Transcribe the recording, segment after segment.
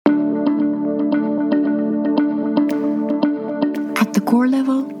core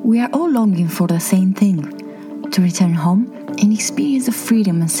level, we are all longing for the same thing: to return home and experience the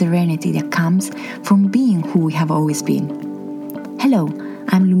freedom and serenity that comes from being who we have always been. Hello,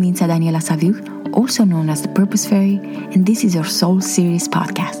 I'm Lumința Daniela Saviuc, also known as the Purpose Fairy, and this is your Soul Series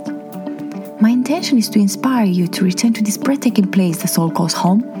podcast. My intention is to inspire you to return to this breathtaking place the soul calls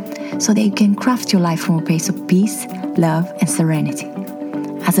home, so that you can craft your life from a place of peace, love, and serenity.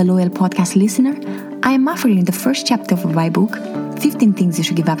 As a loyal podcast listener, I am offering the first chapter of my book, 15 Things You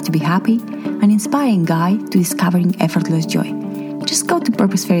Should Give Up to Be Happy, an inspiring guide to discovering effortless joy. Just go to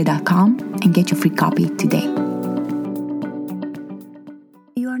purposefairy.com and get your free copy today.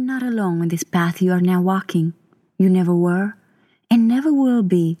 You are not alone on this path you are now walking. You never were and never will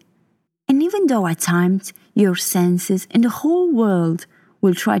be. And even though at times your senses and the whole world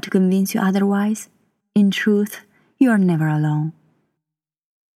will try to convince you otherwise, in truth, you are never alone.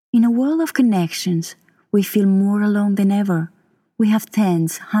 In a world of connections, we feel more alone than ever. We have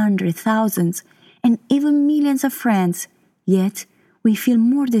tens, hundreds, thousands, and even millions of friends, yet we feel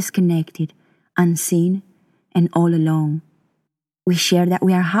more disconnected, unseen, and all alone. We share that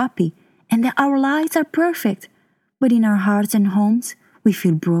we are happy and that our lives are perfect, but in our hearts and homes, we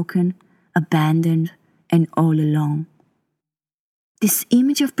feel broken, abandoned, and all alone. This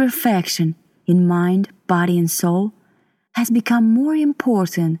image of perfection in mind, body, and soul has become more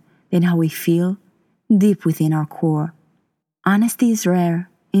important than how we feel deep within our core. Honesty is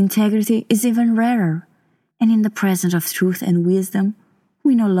rare, integrity is even rarer, and in the presence of truth and wisdom,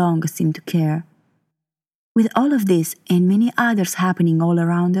 we no longer seem to care. With all of this and many others happening all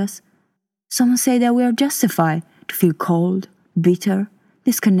around us, some say that we are justified to feel cold, bitter,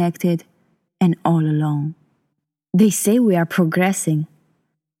 disconnected, and all alone. They say we are progressing.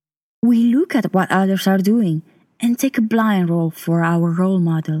 We look at what others are doing and take a blind role for our role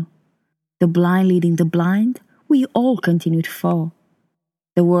model. The blind leading the blind, we all continue to fall.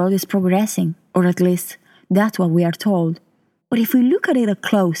 The world is progressing, or at least that's what we are told. But if we look at it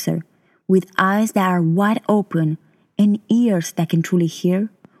closer, with eyes that are wide open and ears that can truly hear,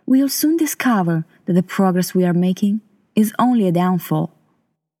 we'll soon discover that the progress we are making is only a downfall.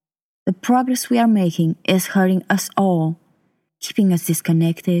 The progress we are making is hurting us all, keeping us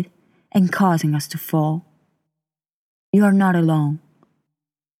disconnected and causing us to fall. You are not alone.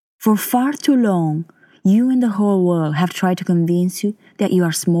 For far too long, you and the whole world have tried to convince you that you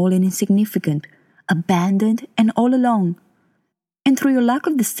are small and insignificant, abandoned and all alone. And through your lack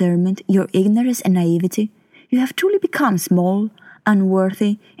of discernment, your ignorance and naivety, you have truly become small,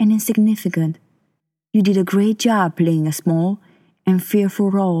 unworthy, and insignificant. You did a great job playing a small and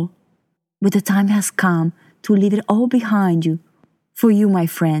fearful role, but the time has come to leave it all behind you. For you, my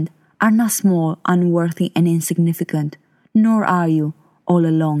friend, are not small, unworthy, and insignificant, nor are you all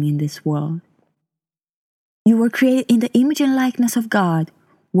alone in this world. You were created in the image and likeness of God,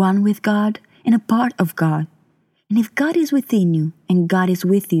 one with God and a part of God. And if God is within you and God is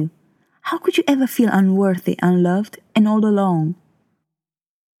with you, how could you ever feel unworthy, unloved, and all alone?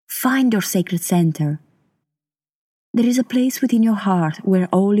 Find your sacred center. There is a place within your heart where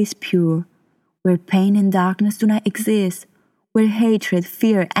all is pure, where pain and darkness do not exist, where hatred,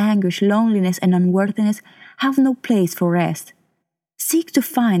 fear, anguish, loneliness, and unworthiness have no place for rest. Seek to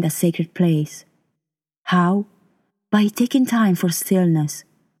find that sacred place. How? By taking time for stillness.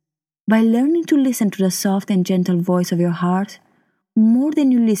 By learning to listen to the soft and gentle voice of your heart more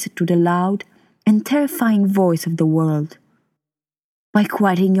than you listen to the loud and terrifying voice of the world. By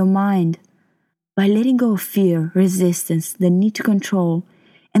quieting your mind. By letting go of fear, resistance, the need to control,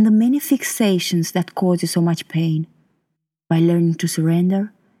 and the many fixations that cause you so much pain. By learning to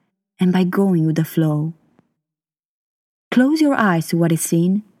surrender and by going with the flow. Close your eyes to what is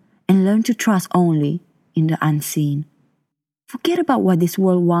seen and learn to trust only in the unseen. Forget about what this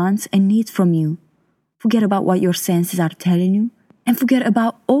world wants and needs from you. Forget about what your senses are telling you, and forget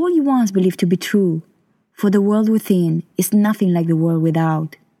about all you once believed to be true, for the world within is nothing like the world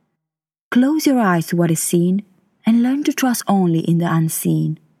without. Close your eyes to what is seen and learn to trust only in the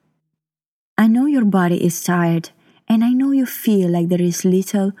unseen. I know your body is tired, and I know you feel like there is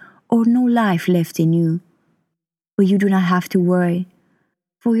little or no life left in you. But you do not have to worry,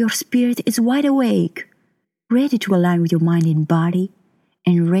 for your spirit is wide awake, ready to align with your mind and body,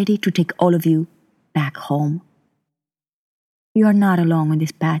 and ready to take all of you back home. You are not alone on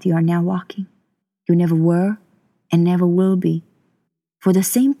this path you are now walking. You never were and never will be, for the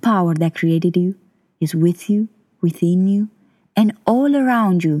same power that created you is with you, within you, and all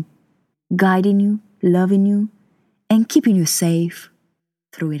around you, guiding you, loving you, and keeping you safe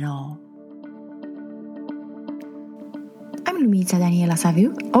through it all. I'm I'm Luisa Daniela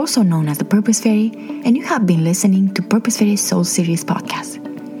Saviu, also known as the Purpose Fairy, and you have been listening to Purpose Fairy's Soul Series podcast.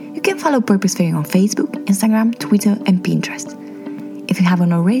 You can follow Purpose Fairy on Facebook, Instagram, Twitter, and Pinterest. If you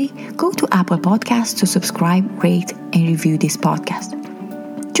haven't already, go to Apple Podcasts to subscribe, rate, and review this podcast.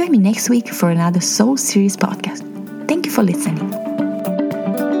 Join me next week for another Soul Series podcast. Thank you for listening.